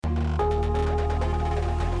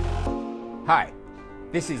Hi,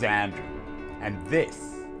 this is Andrew, and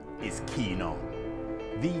this is Keen On,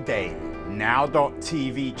 the daily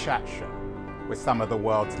now.tv chat show with some of the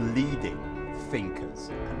world's leading thinkers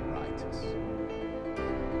and writers.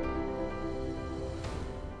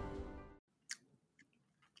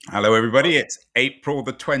 Hello, everybody. It's April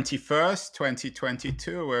the 21st,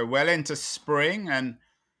 2022. We're well into spring, and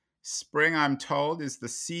spring, I'm told, is the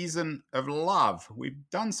season of love. We've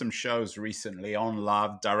done some shows recently on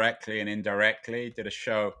love, directly and indirectly. Did a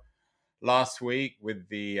show last week with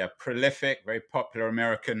the prolific, very popular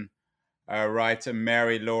American writer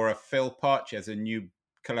Mary Laura Philpott. She has a new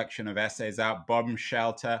collection of essays out, Bomb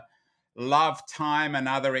Shelter, Love, Time, and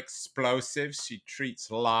Other Explosives. She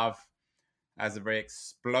treats love as a very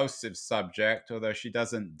explosive subject, although she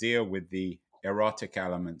doesn't deal with the erotic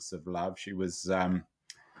elements of love. It was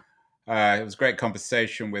a great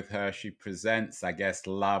conversation with her. She presents, I guess,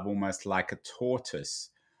 love almost like a tortoise.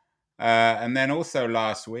 And then also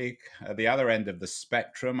last week, at the other end of the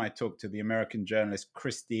spectrum, I talked to the American journalist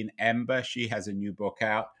Christine Ember. She has a new book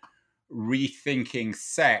out, Rethinking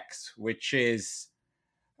Sex, which is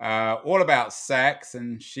all about sex.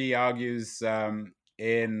 And she argues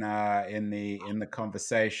in the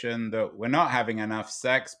conversation that we're not having enough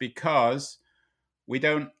sex because we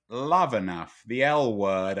don't love enough. The L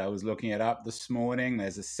word, I was looking it up this morning.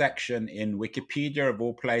 There's a section in Wikipedia, of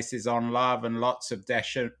all places, on love and lots of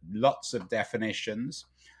definitions.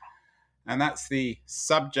 And that's the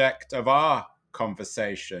subject of our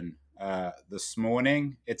conversation this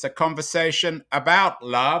morning. It's a conversation about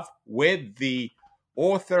love with the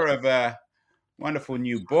author of a wonderful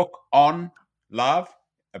new book on love,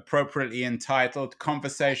 appropriately entitled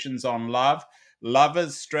Conversations on Love,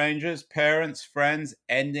 Lovers, Strangers, Parents, Friends,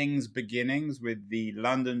 Endings, Beginnings, with the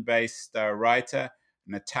London-based writer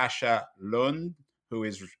Natasha Lund, who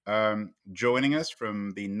is joining us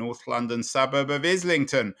from the North London suburb of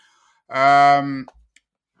Islington. Happy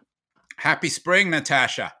spring,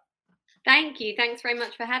 Natasha. Thank you. Thanks very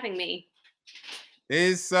much for having me.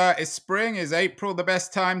 Is spring, is April the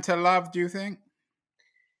best time to love, do you think?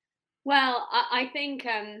 Well, I think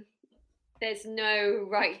there's no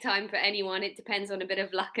right time for anyone. It depends on a bit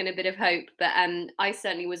of luck and a bit of hope. But I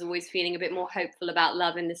certainly was always feeling a bit more hopeful about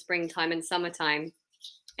love in the springtime and summertime.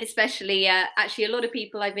 Especially, actually, a lot of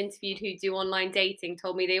people I've interviewed who do online dating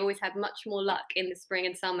told me they always had much more luck in the spring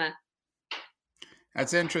and summer.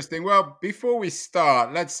 That's interesting. Well, before we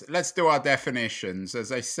start, let's do our definitions.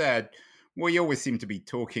 As I said, we always seem to be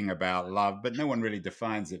talking about love, but no one really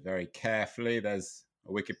defines it very carefully. There's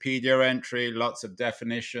a Wikipedia entry, lots of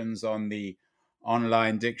definitions on the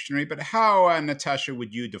online dictionary. But how, Natasha,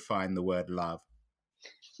 would you define the word love?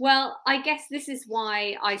 Well, I guess this is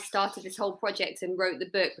why I started this whole project and wrote the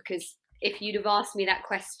book, because if you'd have asked me that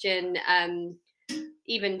question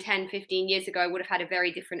even 10, 15 years ago, I would have had a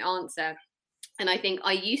very different answer. And I think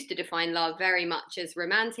I used to define love very much as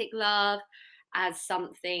romantic love, as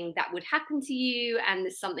something that would happen to you and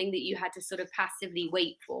as something that you had to sort of passively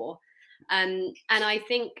wait for. And I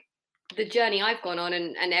think the journey I've gone on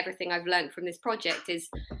and everything I've learned from this project is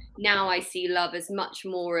now I see love as much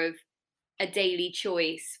more of a daily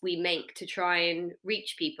choice we make to try and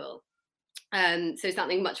reach people. So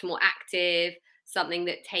something much more active, something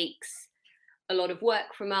that takes a lot of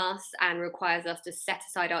work from us and requires us to set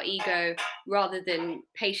aside our ego rather than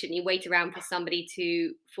patiently wait around for somebody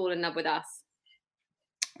to fall in love with us.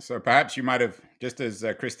 So perhaps you might have, just as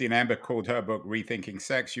Christine Amber called her book Rethinking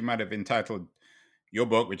Sex, you might have entitled your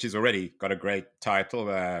book, which has already got a great title,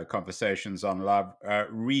 Conversations on Love,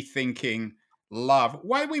 Rethinking Love.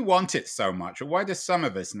 Why do we want it so much? Or why do some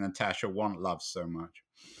of us, Natasha, want love so much?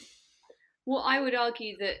 Well, I would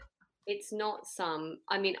argue that it's not some.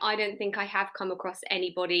 I mean, I don't think I have come across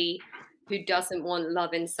anybody who doesn't want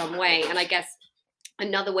love in some way. And I guess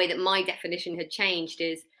another way that my definition had changed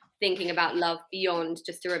is thinking about love beyond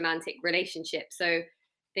just a romantic relationship. So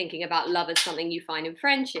thinking about love as something you find in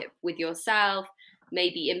friendship with yourself,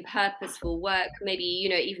 maybe in purposeful work, maybe,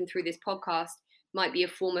 even through this podcast might be a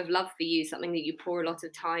form of love for you, something that you pour a lot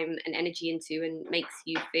of time and energy into and makes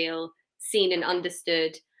you feel seen and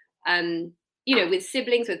understood. With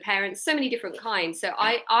siblings, with parents, so many different kinds. So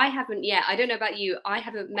I haven't yet, I don't know about you, I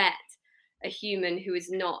haven't met a human who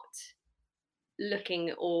is not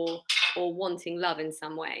looking or wanting love in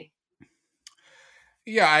some way.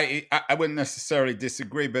 Yeah, I wouldn't necessarily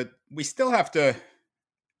disagree, but we still have to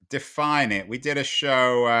define it. We did a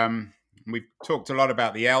show, we've talked a lot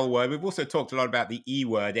about the L word. We've also talked a lot about the E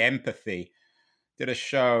word, empathy. Did a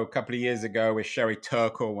show a couple of years ago with Sherry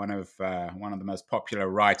Turkle, one of the most popular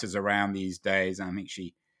writers around these days. And I think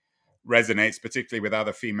she resonates particularly with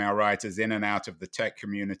other female writers in and out of the tech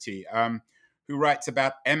community. who writes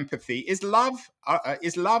about empathy. Is love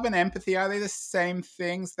and empathy, are they the same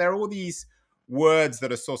things? There are all these words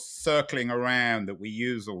that are sort of circling around that we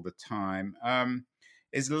use all the time.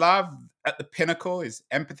 Is love at the pinnacle? Is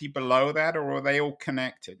empathy below that, or are they all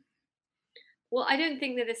connected? Well, I don't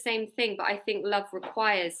think they're the same thing, but I think love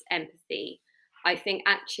requires empathy. I think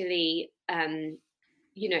actually,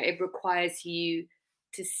 it requires you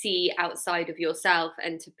to see outside of yourself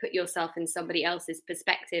and to put yourself in somebody else's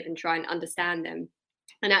perspective and try and understand them.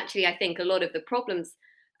 And actually, I think a lot of the problems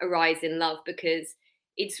arise in love because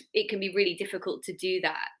it can be really difficult to do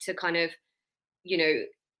that, to kind of, you know,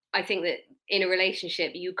 I think that in a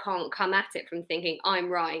relationship, you can't come at it from thinking, I'm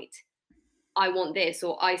right, I want this,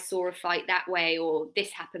 or I saw a fight that way, or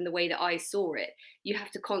this happened the way that I saw it. You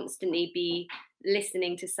have to constantly be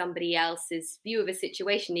listening to somebody else's view of a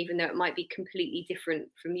situation, even though it might be completely different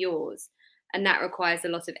from yours. And that requires a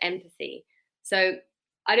lot of empathy. So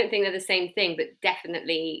I don't think they're the same thing, but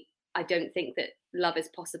definitely I don't think that love is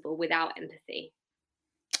possible without empathy.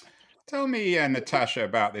 Tell me, Natasha,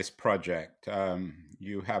 about this project.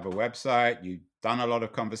 You have a website, you've done a lot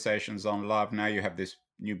of conversations on love. Now you have this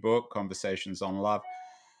new book, Conversations on Love.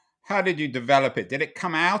 How did you develop it? Did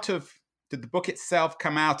the book itself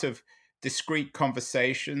come out of discrete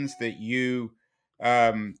conversations that you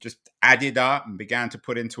just added up and began to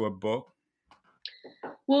put into a book?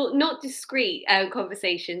 Well, not discreet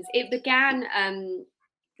conversations. It began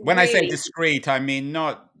When I say really discrete, I mean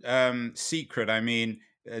not secret. I mean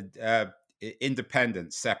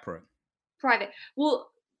independent, separate. private. Well,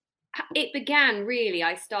 it began really.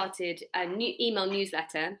 I started a new email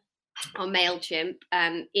newsletter on MailChimp,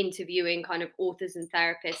 interviewing kind of authors and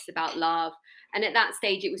therapists about love. And at that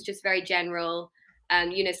stage, it was just very general.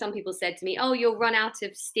 Some people said to me, "Oh, you'll run out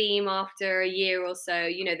of steam after a year or so.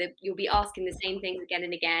 That you'll be asking the same things again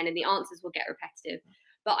and again, and the answers will get repetitive."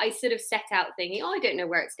 But I sort of set out thinking, "Oh, I don't know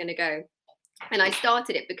where it's going to go," and I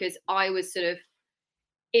started it because I was sort of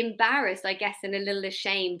embarrassed, I guess, and a little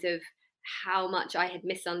ashamed of how much I had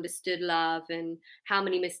misunderstood love and how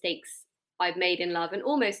many mistakes I've made in love, and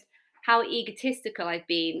almost how egotistical I've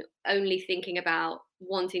been, only thinking about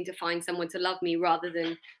wanting to find someone to love me rather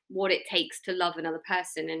than what it takes to love another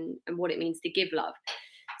person and what it means to give love.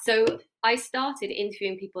 So I started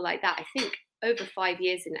interviewing people like that, I think over 5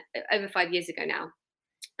 years ago now.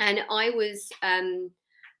 And I was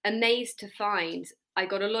amazed to find I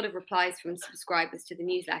got a lot of replies from subscribers to the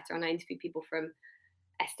newsletter, and I interviewed people from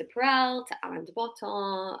Esther Perel to Alain de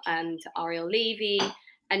Botton to Ariel Levy,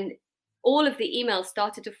 and all of the emails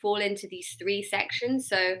started to fall into these three sections.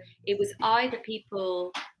 So it was either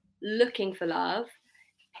people looking for love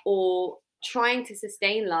or trying to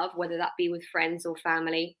sustain love, whether that be with friends or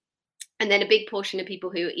family. And then a big portion of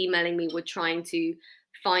people who were emailing me were trying to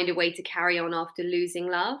find a way to carry on after losing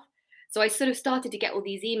love. So I sort of started to get all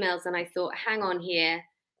these emails, and I thought, hang on here,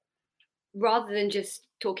 rather than just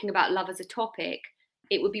talking about love as a topic,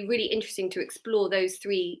 it would be really interesting to explore those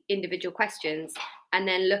three individual questions and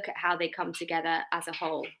then look at how they come together as a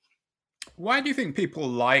whole. Why do you think people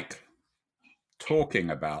like talking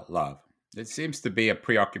about love? It seems to be a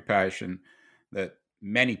preoccupation that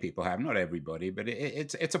many people have, not everybody, but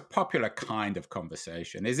it's a popular kind of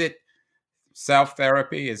conversation. Is it self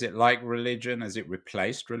therapy? Is it like religion? Has it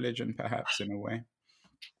replaced religion, perhaps, in a way?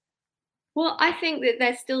 Well, I think that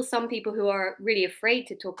there's still some people who are really afraid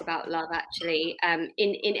to talk about love, actually,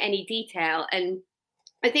 in any detail. And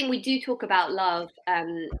I think we do talk about love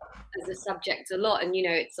as a subject a lot, and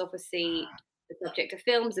it's obviously the subject of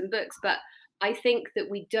films and books. But I think that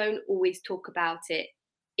we don't always talk about it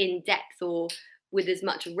in depth or with as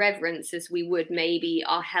much reverence as we would maybe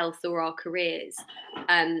our health or our careers.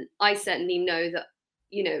 I certainly know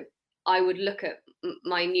that I would look at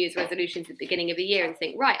my New Year's resolutions at the beginning of a year and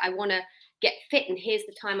think, right, I want to get fit, and here's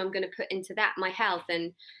the time I'm going to put into that, my health,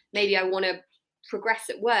 and maybe I want to progress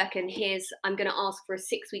at work, and I'm going to ask for a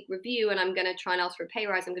 6-week review, and I'm going to try and ask for a pay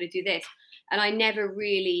rise, I'm going to do this. And I never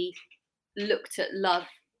really looked at love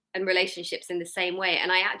and relationships in the same way,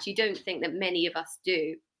 and I actually don't think that many of us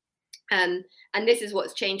do. And this is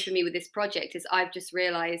what's changed for me with this project, is I've just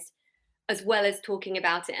realized, as well as talking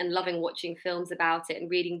about it and loving watching films about it and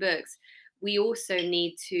reading books, we also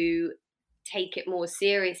need to take it more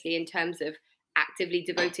seriously in terms of actively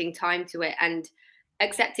devoting time to it and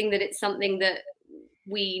accepting that it's something that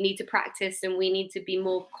we need to practice and we need to be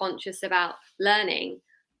more conscious about learning.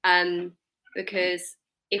 Because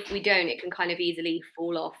if we don't, it can kind of easily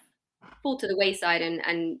fall to the wayside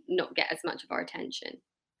and not get as much of our attention.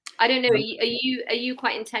 I don't know. Are you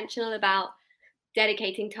quite intentional about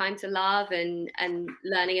dedicating time to love and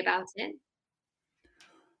learning about it?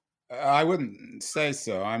 I wouldn't say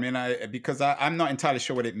so. I mean, because I'm not entirely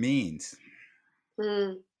sure what it means.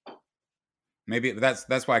 Mm. Maybe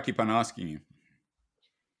that's why I keep on asking you.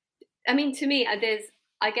 I mean, to me, I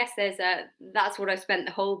guess that's what I spent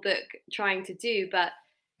the whole book trying to do. But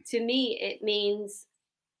to me, it means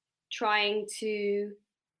trying to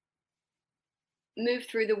move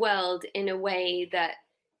through the world in a way that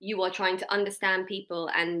you are trying to understand people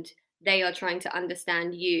and they are trying to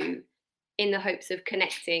understand you in the hopes of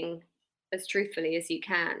connecting as truthfully as you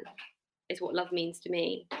can, is what love means to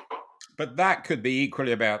me. But that could be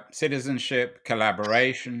equally about citizenship,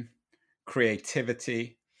 collaboration,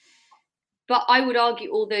 creativity. But I would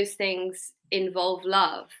argue all those things involve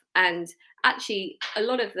love. And actually, a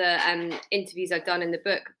lot of the interviews I've done in the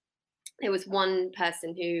book, there was one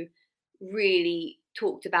person who really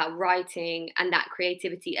talked about writing and that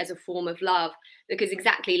creativity as a form of love, because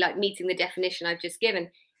exactly like meeting the definition I've just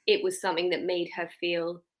given, it was something that made her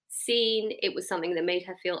feel seen, it was something that made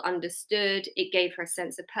her feel understood, it gave her a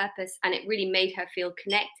sense of purpose, and it really made her feel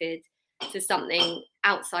connected to something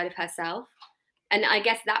outside of herself. And I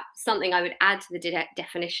guess that's something I would add to the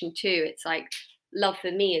definition too. It's like love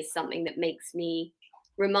for me is something that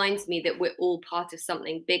reminds me that we're all part of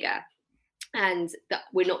something bigger, and that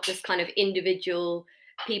we're not just kind of individual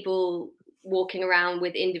people walking around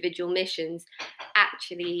with individual missions.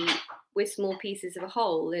 Actually, we're small pieces of a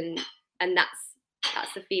whole, and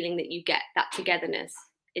that's the feeling that you get. That togetherness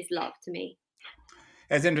is love to me.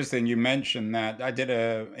 It's interesting you mentioned that. I did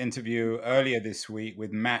an interview earlier this week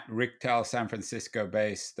with Matt Richtel, San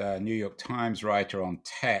Francisco-based New York Times writer on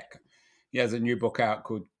tech. He has a new book out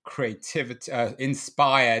called Creativity,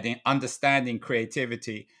 Inspired in Understanding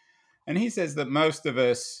Creativity. And he says that most of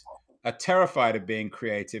us are terrified of being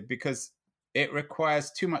creative because it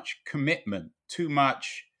requires too much commitment, too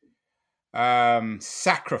much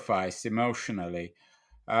sacrifice emotionally,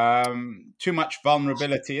 too much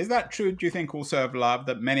vulnerability. Is that true, do you think, also of love,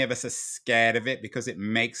 that many of us are scared of it because it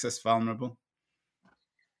makes us vulnerable?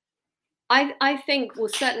 I think, well,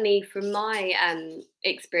 certainly from my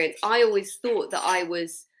experience, I always thought that I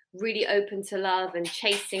was really open to love and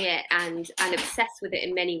chasing it and obsessed with it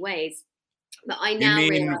in many ways. But I You now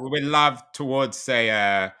mean realize with love towards,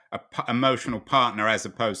 say, emotional partner as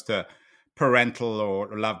opposed to parental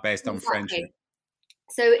or love based on friendship?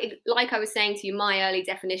 exactly. So, like I was saying to you, my early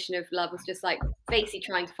definition of love was just like basically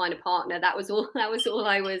trying to find a partner. That was all. That was all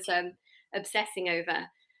I was obsessing over.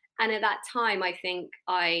 And at that time, I think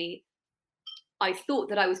I thought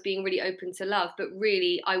that I was being really open to love, but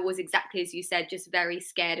really I was exactly as you said, just very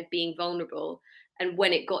scared of being vulnerable. And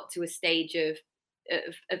when it got to a stage of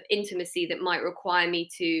intimacy that might require me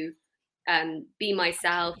to be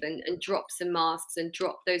myself and drop some masks and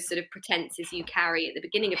drop those sort of pretenses you carry at the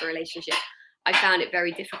beginning of a relationship, I found it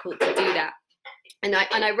very difficult to do that. And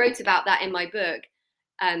I wrote about that in my book.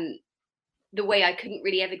 Um, the way I couldn't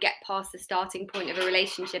really ever get past the starting point of a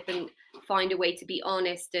relationship and find a way to be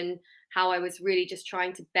honest, and how I was really just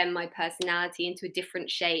trying to bend my personality into a different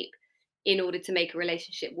shape in order to make a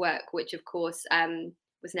relationship work, which of course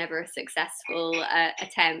was never a successful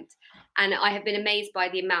attempt. And I have been amazed by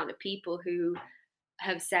the amount of people who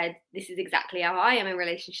have said, this is exactly how I am in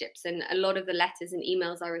relationships. And a lot of the letters and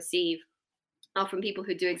emails I receive are from people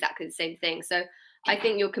who do exactly the same thing. So I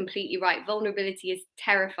think you're completely right. Vulnerability is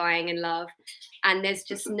terrifying in love, and there's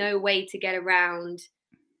just no way to get around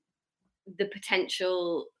the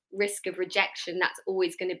potential risk of rejection that's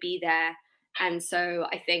always going to be there. And so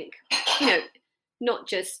I think, you know, not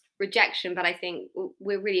just rejection, but I think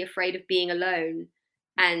we're really afraid of being alone,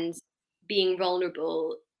 and being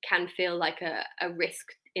vulnerable can feel like a risk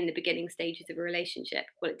in the beginning stages of a relationship.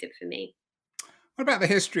 Well, it did for me. What about the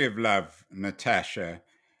history of love, Natasha?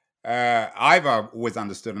 I've always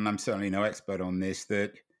understood, and I'm certainly no expert on this,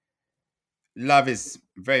 that love is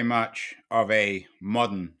very much of a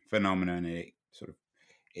modern phenomenon.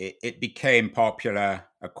 It became popular,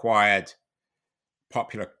 acquired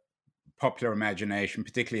popular popular imagination,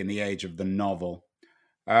 particularly in the age of the novel.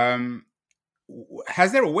 Um,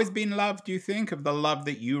 has there always been love? Do you think, of the love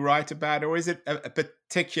that you write about, or is it a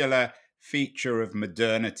particular feature of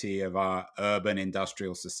modernity of our urban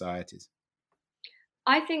industrial societies?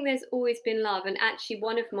 I think there's always been love, and actually, in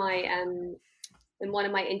one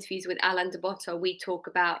of my interviews with Alan de Botton, we talk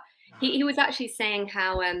about he was actually saying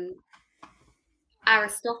how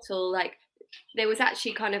Aristotle, like, there was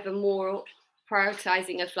actually kind of a more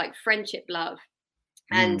prioritizing of like friendship love,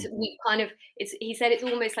 and Mm. we kind of it's he said it's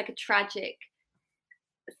almost like a tragic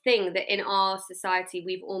thing that in our society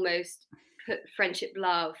we've almost put friendship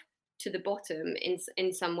love to the bottom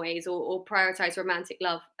in some ways, or prioritize romantic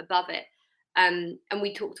love above it. And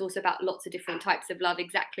we talked also about lots of different types of love,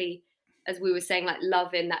 exactly as we were saying, like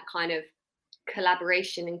love in that kind of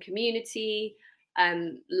collaboration and community,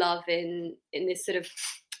 love in this sort of,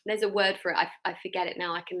 there's a word for it. I forget it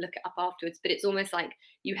now. I can look it up afterwards. But it's almost like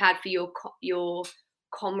you had for your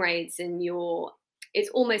comrades and your. It's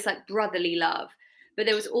almost like brotherly love. But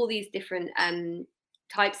there was all these different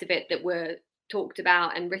types of it that were talked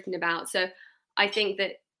about and written about. So I think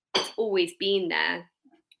that it's always been there.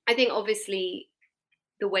 I think obviously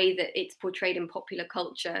the way that it's portrayed in popular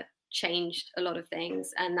culture changed a lot of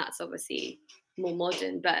things, and that's obviously more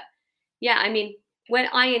modern. But yeah, I mean, when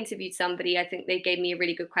I interviewed somebody, I think they gave me a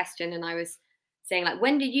really good question, and I was saying like,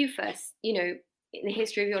 when did you first, in the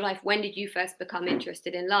history of your life, when did you first become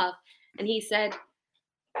interested in love? And he said,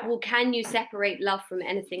 well, can you separate love from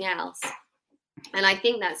anything else? And I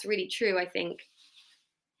think that's really true. I think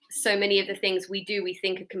so many of the things we do, we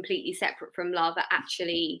think are completely separate from love, are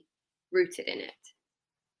actually rooted in it.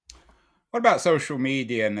 What about social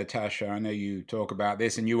media, Natasha? I know you talk about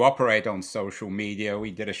this and you operate on social media.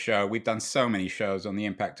 We did a show. We've done so many shows on the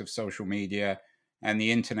impact of social media and the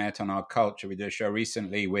internet on our culture. We did a show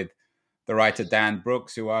recently with the writer Dan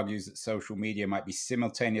Brooks, who argues that social media might be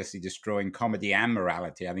simultaneously destroying comedy and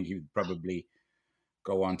morality. I think he would probably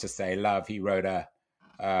go on to say love. He wrote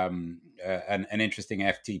an interesting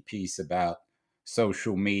FT piece about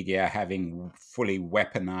social media having fully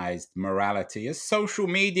weaponized morality. Is social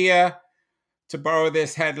media, to borrow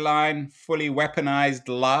this headline, fully weaponized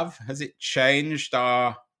love? Has it changed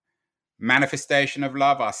our manifestation of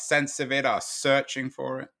love, our sense of it, our searching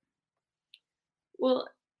for it? Well,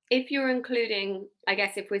 if you're including, I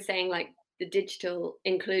guess if we're saying like the digital,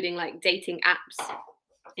 including like dating apps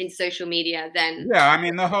in social media, then Yeah, I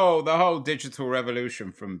mean the whole digital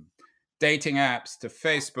revolution, from dating apps to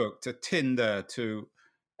Facebook to Tinder to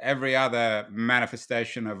every other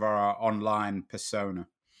manifestation of our online persona.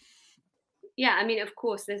 yeah, I mean, of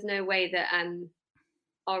course, there's no way that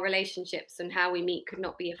our relationships and how we meet could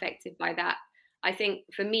not be affected by that. I think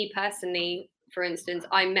for me personally, for instance,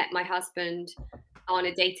 I met my husband on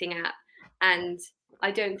a dating app, and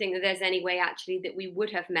I don't think that there's any way actually that we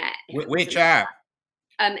would have met if it Which wasn't. app?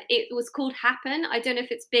 It was called Happen. I don't know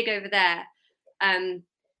if it's big over there, um,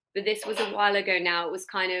 but this was a while ago now. It was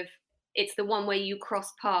kind of, it's the one where you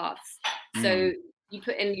cross paths. So you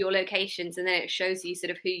put in your locations, and then it shows you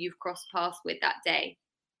sort of who you've crossed paths with that day.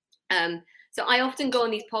 So I often go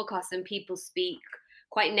on these podcasts and people speak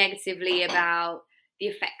quite negatively about the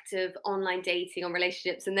effect of online dating on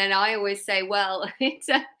relationships, and then I always say, well, it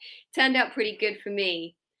turned out pretty good for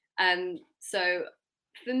me. So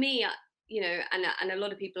for me, and a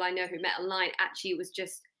lot of people I know who met online, actually,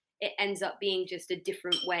 it ends up being just a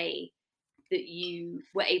different way that you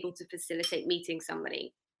were able to facilitate meeting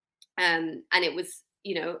somebody. And it was,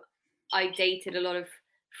 I dated a lot of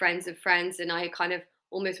friends of friends, and I kind of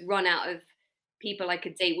almost run out of people I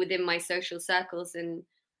could date within my social circles. And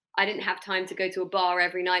I didn't have time to go to a bar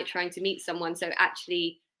every night trying to meet someone. So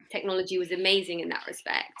actually, technology was amazing in that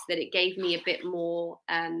respect, that it gave me a bit more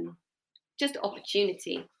just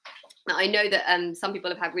opportunity. Now, I know that some people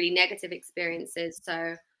have had really negative experiences.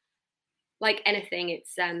 So, like anything,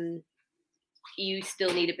 it's you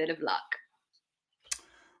still need a bit of luck.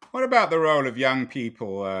 What about the role of young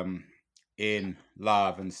people in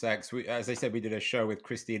love and sex? As I said, we did a show with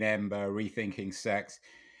Christine Ember, Rethinking Sex.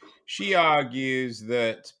 She argues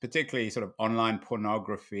that particularly sort of online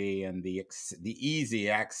pornography and the easy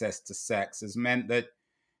access to sex has meant that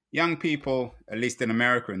young people, at least in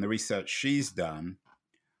America, in the research she's done,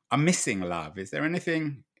 are missing love. Is there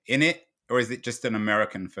anything in it, or is it just an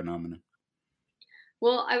American phenomenon?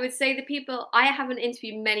 Well, I would say I haven't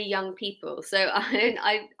interviewed many young people, so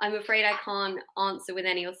I'm afraid I can't answer with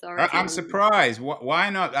any authority. I'm surprised. Why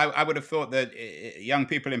not? I would have thought that young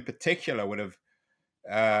people in particular would have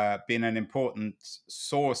been an important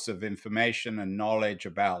source of information and knowledge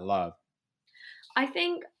about love. I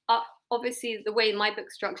think obviously the way my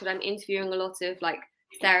book's structured, I'm interviewing a lot of like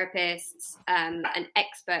therapists and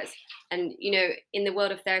experts, and in the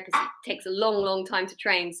world of therapists, it takes a long time to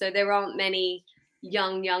train, so there aren't many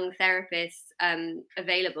young therapists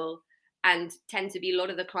available, and tend to be a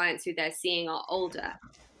lot of the clients who they're seeing are older.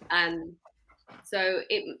 So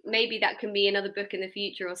maybe that can be another book in the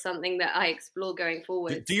future or something that I explore going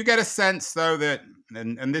forward. Do you get a sense, though, that,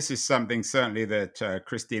 and this is something certainly that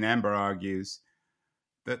Christine Ember argues,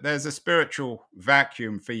 that there's a spiritual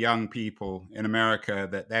vacuum for young people in America,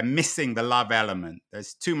 that they're missing the love element?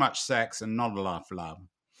 There's too much sex and not enough love.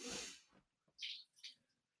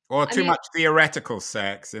 Or too much theoretical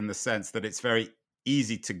sex, in the sense that it's very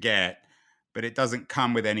easy to get, but it doesn't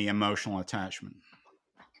come with any emotional attachment.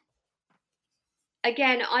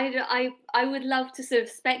 again, I would love to sort of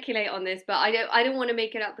speculate on this, but I don't want to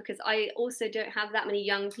make it up because I also don't have that many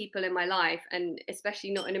young people in my life, and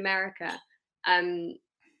especially not in America. Um,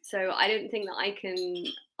 so I don't think that I can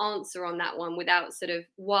answer on that one without sort of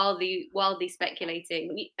wildly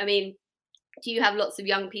speculating. I mean, do you have lots of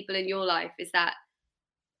young people in your life? Is that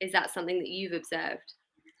something that you've observed?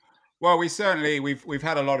 Well, we've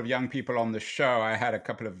had a lot of young people on the show. I had a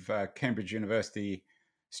couple of Cambridge University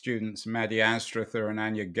students, Maddie Anstruther and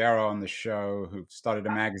Anya Guerra, on the show, who started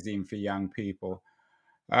a magazine for young people.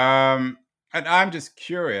 Um, and I'm just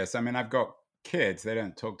curious. I mean, I've got kids; they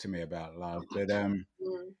don't talk to me about love, but Mm.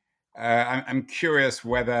 I'm curious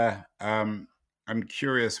whether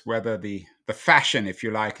the fashion, if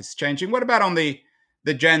you like, is changing. What about on the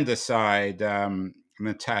gender side,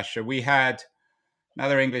 Natasha? We had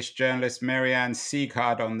another English journalist, Marianne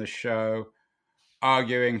Sieghart, on the show,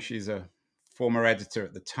 arguing, she's a former editor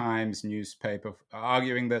at the Times newspaper,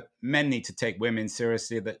 arguing that men need to take women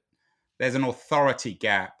seriously, that there's an authority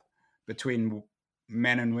gap between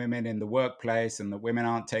men and women in the workplace, and that women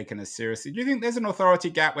aren't taken as seriously. Do you think there's an authority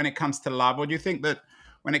gap when it comes to love? Or do you think that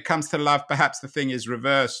when it comes to love, perhaps the thing is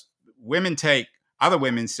reversed? Women take other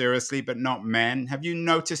women seriously, but not men. Have you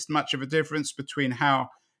noticed much of a difference between how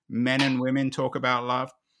men and women talk about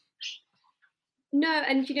love? No,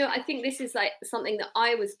 and I think this is like something that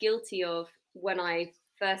I was guilty of when I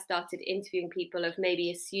first started interviewing people, of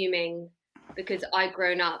maybe assuming, because I'd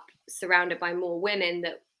grown up surrounded by more women,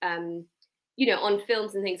 that on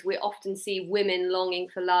films and things we often see women longing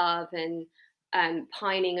for love and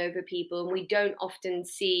pining over people, and we don't often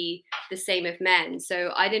see the same of men.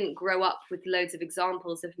 So I didn't grow up with loads of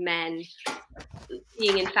examples of men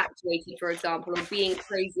being infatuated, for example, or being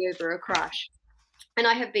crazy over a crush. And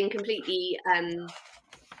I have been completely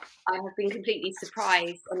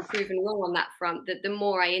surprised and proven wrong on that front, that the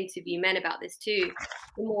more I interview men about this too,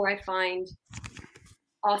 the more I find,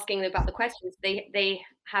 asking them about the questions, they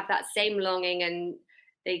have that same longing, and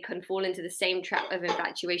they can fall into the same trap of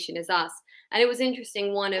infatuation as us. And it was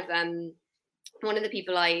interesting, one of the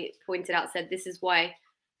people I pointed out said this is why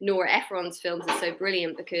Nora Ephron's films are so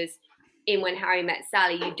brilliant, because in When Harry Met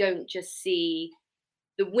Sally, you don't just see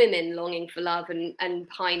the women longing for love and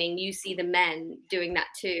pining, you see the men doing that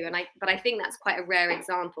too. But I think that's quite a rare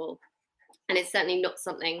example, and it's certainly not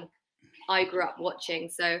something I grew up watching.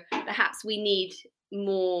 So perhaps we need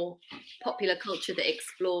more popular culture that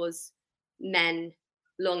explores men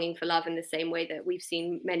longing for love in the same way that we've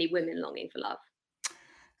seen many women longing for love.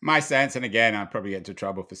 My sense, and again, I'll probably get into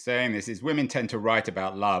trouble for saying this, is women tend to write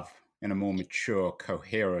about love in a more mature,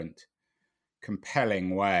 coherent,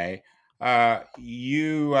 compelling way.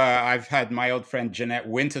 I've had my old friend Jeanette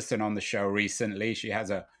Winterson on the show recently. She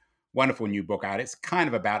has a wonderful new book out. It's kind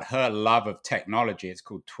of about her love of technology. It's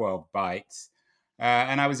called 12 Bytes.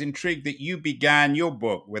 And I was intrigued that you began your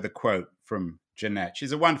book with a quote from Jeanette.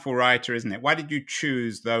 She's a wonderful writer, isn't it? Why did you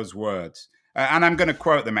choose those words? And I'm going to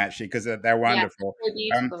quote them actually because they're Yeah, wonderful. so Um,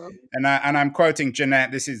 beautiful. and I'm quoting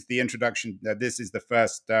Jeanette. This is the introduction. This is the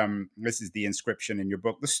first. This is the inscription in your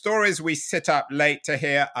book. The stories we sit up late to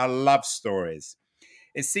hear are love stories.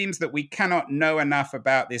 It seems that we cannot know enough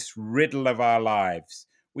about this riddle of our lives.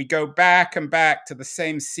 We go back and back to the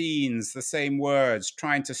same scenes, the same words,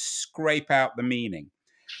 trying to scrape out the meaning.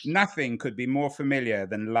 Nothing could be more familiar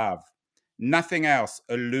than love. Nothing else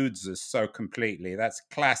eludes us so completely. That's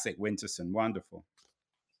classic Winterson. Wonderful.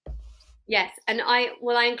 Yes, and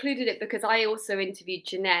I included it because I also interviewed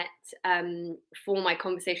Jeanette for my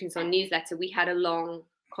Conversations on newsletter. We had a long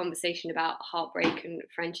conversation about heartbreak and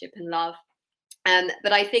friendship and love.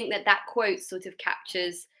 But I think that quote sort of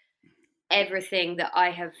captures everything that I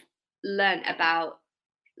have learned about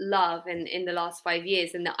love in the last 5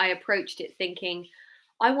 years, and that I approached it thinking,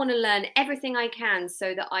 I want to learn everything I can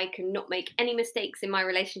so that I can not make any mistakes in my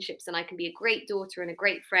relationships, and I can be a great daughter and a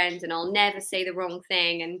great friend, and I'll never say the wrong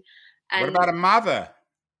thing. What And about a mother?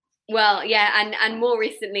 well, yeah, and more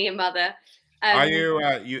recently a mother. Are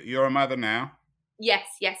Um, you're a mother now? yes,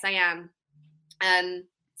 I am.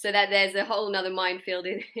 So that there's a whole nother minefield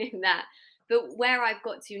in that. But where I've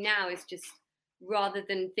got to now is just, rather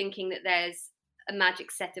than thinking that there's a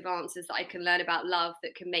magic set of answers that I can learn about love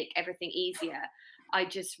that can make everything easier, I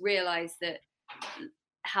just realize that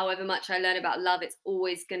however much I learn about love, it's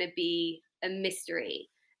always going to be a mystery.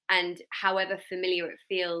 And however familiar it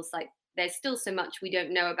feels, like there's still so much we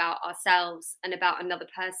don't know about ourselves and about another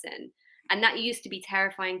person. And that used to be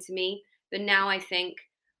terrifying to me. But now I think,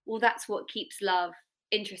 well, that's what keeps love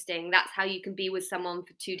interesting. That's how you can be with someone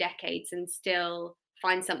for 2 decades and still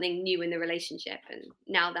find something new in the relationship. And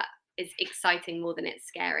now that is exciting more than it's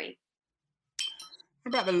scary.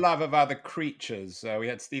 What about the love of other creatures? We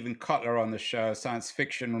had Stephen Kotler on the show, science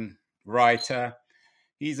fiction writer.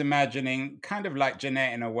 He's imagining, kind of like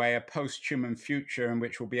Jeanette in a way, a post-human future in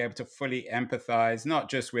which we'll be able to fully empathize, not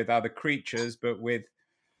just with other creatures, but with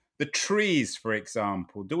the trees, for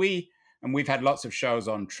example. And we've had lots of shows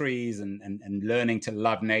on trees and learning to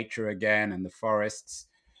love nature again and the forests.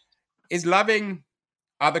 Is loving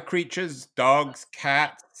other creatures, dogs,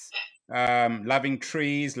 cats, loving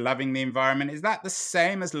trees, loving the environment, is that the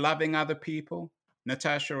same as loving other people,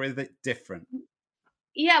 Natasha, or is it different?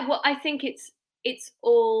 Yeah, well, I think it's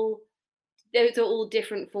all those are all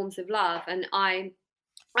different forms of love, and I've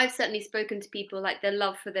certainly spoken to people like their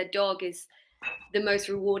love for their dog is the most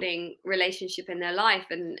rewarding relationship in their life,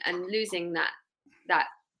 and losing that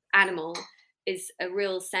animal is a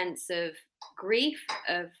real sense of grief,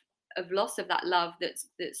 of loss of that love that's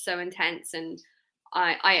so intense. And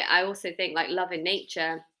I also think like love in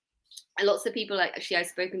nature, and lots of people like actually I've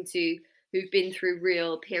spoken to who've been through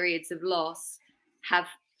real periods of loss have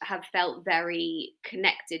have felt very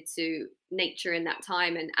connected to nature in that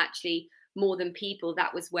time, and actually more than people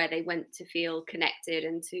that was where they went to feel connected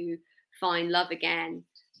and to find love again.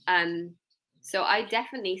 um so I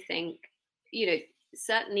definitely think, you know,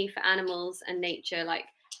 certainly for animals and nature, like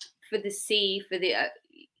for the sea, for the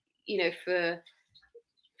you know, for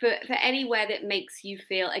anywhere that makes you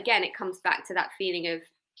feel, again it comes back to that feeling of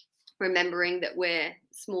remembering that we're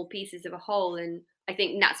small pieces of a whole. And I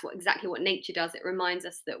think that's exactly what nature does. It reminds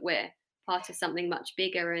us that we're part of something much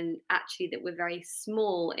bigger, and actually that we're very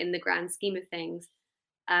small in the grand scheme of things.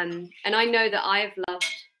 And I know that I've loved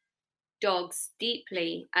dogs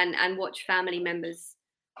deeply, and watched family members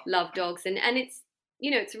love dogs, and it's, you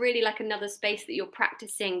know, it's really like another space that you're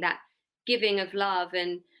practicing that giving of love.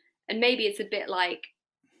 And maybe it's a bit like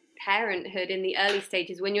parenthood in the early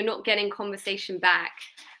stages when you're not getting conversation back,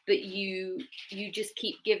 but you just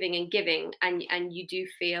keep giving and giving, and you do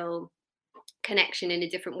feel connection in a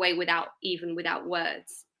different way without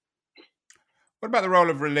words. What about the role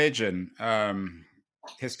of religion?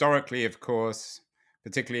 Historically, of course,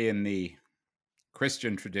 particularly in the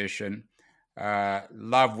Christian tradition,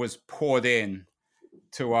 love was poured in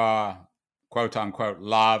to our quote unquote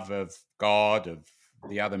love of God, of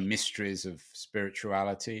the other mysteries of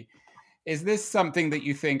spirituality. Is this something that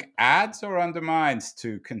you think adds or undermines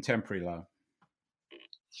to contemporary love?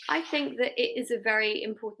 I think that it is a very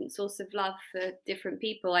important source of love for different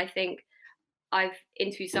people. I think I've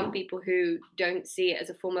interviewed some people who don't see it as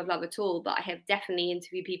a form of love at all, but I have definitely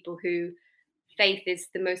interviewed people who faith is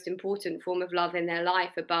the most important form of love in their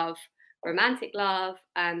life, above romantic love,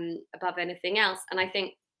 above anything else. And I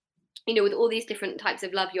think, you know, with all these different types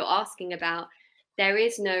of love you're asking about, there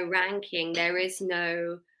is no ranking, there is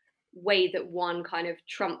no way that one kind of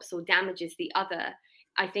trumps or damages the other.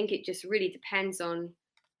 I think it just really depends on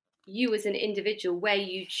you as an individual where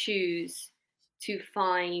you choose to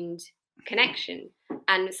find connection.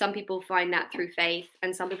 And some people find that through faith,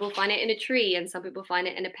 and some people find it in a tree, and some people find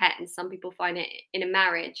it in a pet, and some people find it in a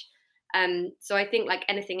marriage. So I think, like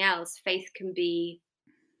anything else, faith can be,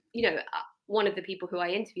 you know, one of the people who I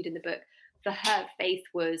interviewed in the book, for her, faith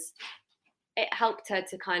was, it helped her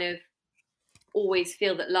to kind of always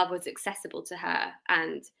feel that love was accessible to her,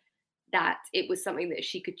 and that it was something that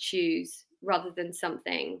she could choose rather than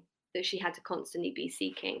something that she had to constantly be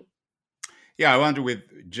seeking. Yeah, I wonder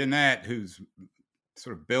with Jeanette, who's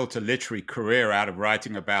sort of built a literary career out of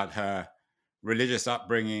writing about her religious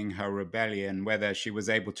upbringing, her rebellion, whether she was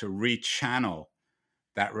able to rechannel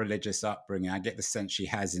that religious upbringing. I get the sense she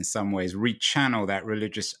has, in some ways, rechannel that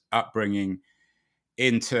religious upbringing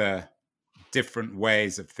into different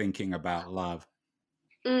ways of thinking about love.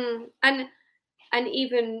 And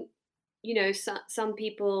even, you know, some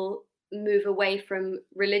people move away from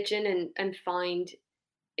religion and find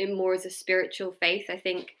it more as a spiritual faith. I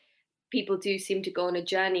think people do seem to go on a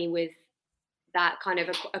journey with that kind of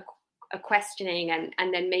a questioning,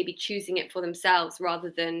 and then maybe choosing it for themselves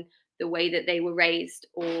rather than the way that they were raised,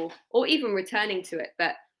 or even returning to it.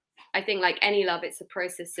 But I think like any love, it's a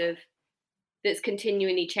process of that's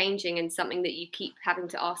continually changing, and something that you keep having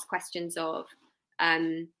to ask questions of.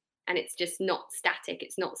 um, and it's just not static,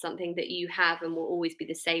 it's not something that you have and will always be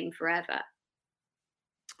the same forever.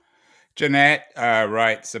 Jeanette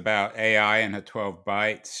writes about AI and her 12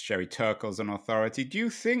 bytes. Sherry Turkle's an authority. Do you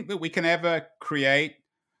think that we can ever create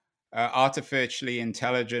artificially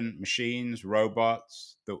intelligent machines,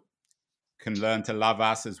 robots that can learn to love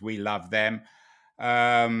us as we love them?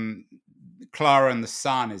 Um, Clara and the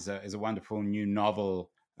Sun is a wonderful new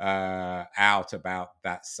novel out about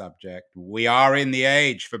that subject. We are in the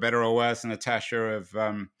age, for better or worse, Natasha,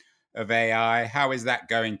 of AI. How is that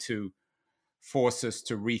going to force us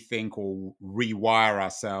to rethink or rewire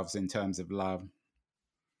ourselves in terms of love?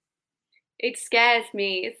 It scares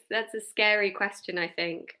me. That's a scary question, I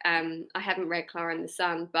think. I haven't read Clara and the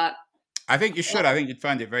Sun, but I think you should. I think you'd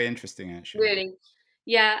find it very interesting, actually. really,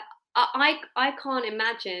 yeah, I can't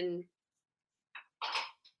imagine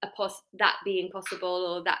that being possible,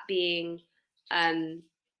 or that being um,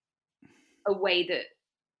 a way that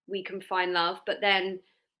we can find love. But then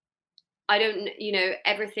I don't,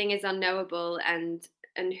 everything is unknowable, and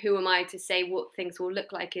who am I to say what things will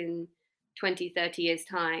look like in 20, 30 years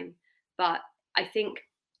time? But I think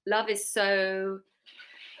love is so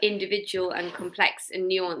individual and complex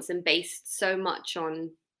and nuanced, and based so much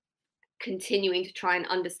on continuing to try and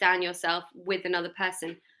understand yourself with another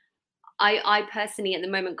person. I personally at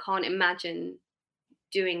the moment can't imagine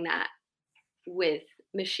doing that with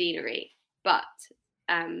machinery, but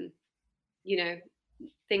um, you know,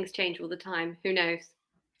 things change all the time. Who knows?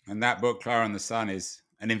 And that book, Clara and the Sun, is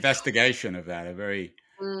an investigation of that, a very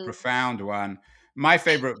Mm. profound one. My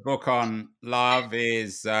favorite book on love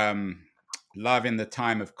is Love in the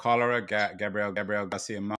Time of Cholera, Gabriel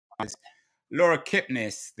Garcia Marquez. Laura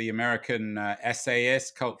Kipnis, the American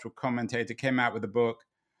essayist, cultural commentator, came out with a book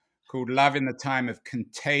called Love in the Time of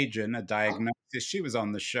Contagion, a diagnosis. She was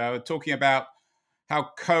on the show talking about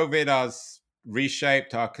how COVID has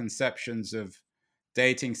reshaped our conceptions of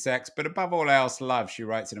dating, sex, but above all else, love. She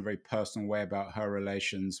writes in a very personal way about her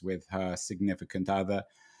relations with her significant other.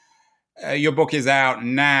 Your book is out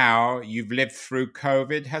now. You've lived through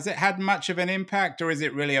COVID. Has it had much of an impact, or is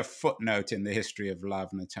it really a footnote in the history of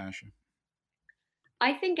love, Natasha?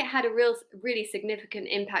 I think it had a really significant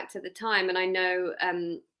impact at the time, and I know,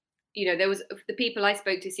 there was the people I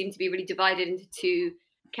spoke to seemed to be really divided into two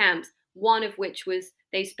camps. One of which was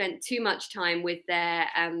they spent too much time with their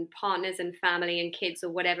partners and family and kids or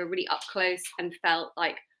whatever, really up close, and felt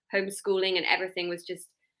like homeschooling and everything was just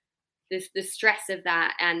this the stress of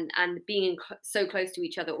that, and being so close to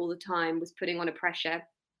each other all the time was putting on a pressure.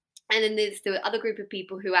 And then there's the other group of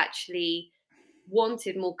people who actually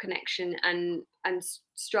wanted more connection, and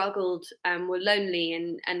struggled, were lonely,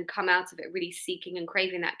 and come out of it really seeking and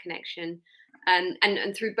craving that connection.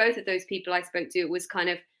 And through both of those people I spoke to, it was kind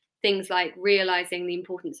of things like realizing the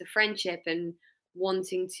importance of friendship, and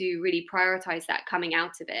wanting to really prioritize that coming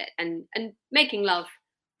out of it, and making love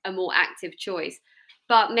a more active choice.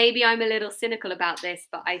 But maybe I'm a little cynical about this,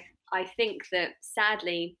 but I think that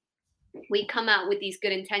sadly we come out with these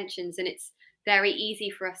good intentions, and it's very easy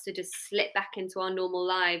for us to just slip back into our normal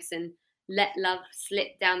lives and let love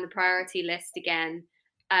slip down the priority list again.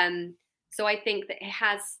 So I think that it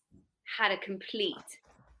has had a complete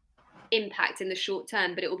impact in the short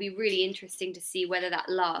term, but it will be really interesting to see whether that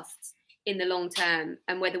lasts in the long term,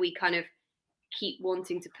 and whether we kind of keep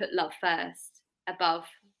wanting to put love first above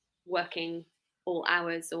working all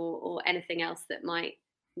hours, or anything else that might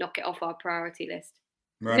knock it off our priority list.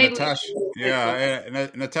 Well, Maybe we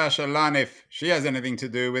Natasha, Natasha Lunn, if she has anything to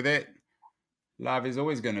do with it, love is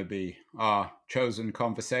always going to be our chosen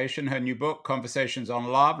conversation. Her new book, Conversations on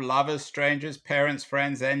Love, Lovers, Strangers, Parents,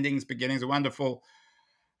 Friends, Endings, Beginnings, a wonderful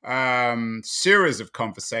series of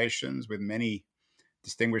conversations with many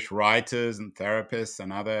distinguished writers and therapists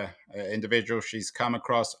and other individuals she's come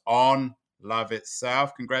across on love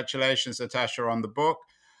itself. Congratulations, Natasha, on the book.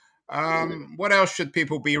 What else should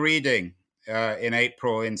people be reading in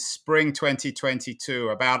April, in spring 2022,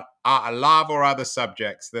 about love or other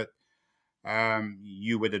subjects that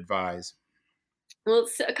you would advise? Well,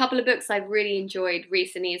 a couple of books I've really enjoyed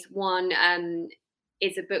recently is one,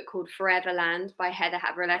 is a book called Foreverland by Heather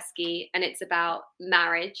Havrilesky, and it's about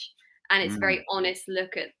marriage, and it's a Mm. very honest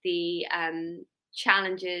look at the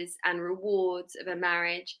challenges and rewards of a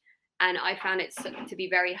marriage, and I found it to be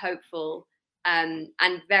very hopeful, and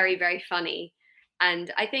very, very funny.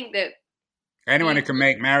 And I think that Anyone who few can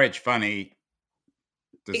make marriage funny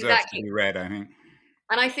deserves to exactly, be read, I think.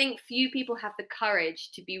 and I think few people have the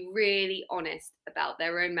courage to be really honest about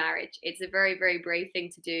their own marriage. It's a very, very brave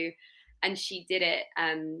thing to do, and she did it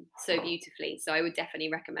so beautifully. So I would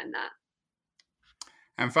definitely recommend that.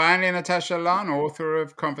 And finally, Natasha Lunn, author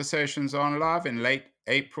of Conversations on Love, in late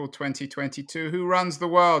April 2022. Who runs the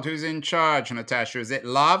world? Who's in charge, Natasha? Is it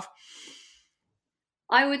love?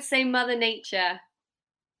 I would say Mother Nature.